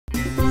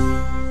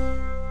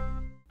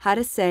How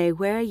to say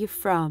where are you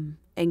from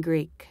in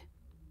Greek.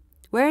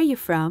 Where are you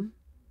from?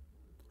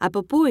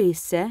 Από πού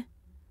είσαι?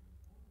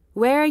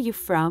 Where are you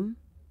from?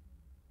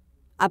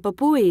 Από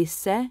πού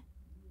είσαι?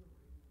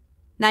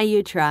 Now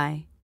you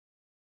try.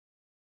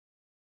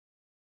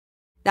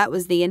 That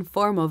was the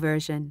informal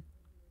version.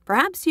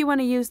 Perhaps you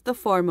want to use the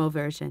formal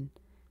version.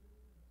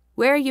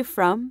 Where are you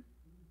from?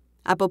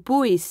 Από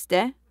πού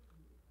είστε?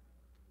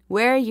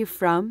 Where are you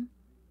from?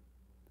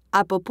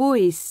 Από πού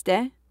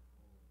είστε?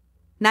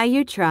 Now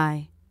you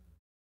try.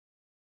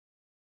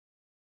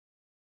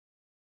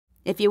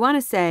 If you want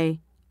to say,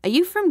 are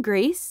you from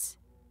Greece?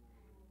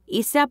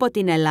 Είσαι από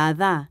την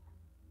Ελλάδα?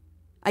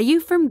 Are you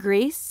from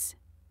Greece?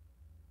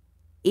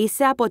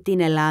 Είσαι από την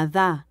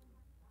Ελλάδα?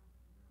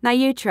 Now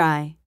you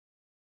try.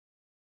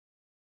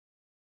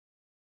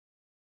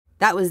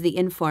 That was the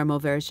informal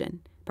version.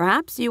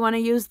 Perhaps you want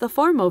to use the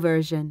formal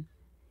version.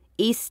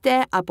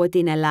 Είστε από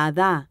την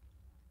Ελλάδα?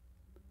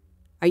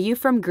 Are you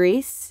from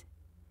Greece?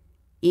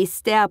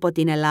 Είστε από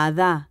την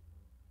Ελλάδα?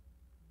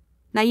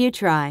 Now you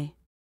try.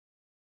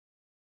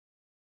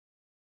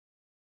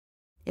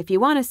 If you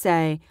want to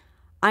say,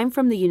 I'm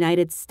from the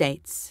United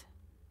States.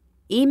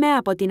 Είμαι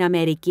από την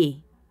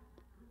Αμερική.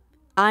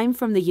 I'm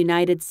from the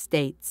United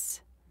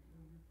States.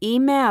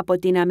 Είμαι από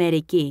την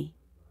Αμερική.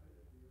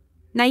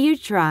 Now you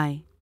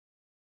try.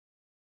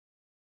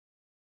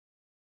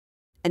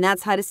 And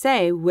that's how to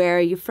say, where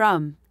are you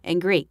from in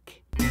Greek.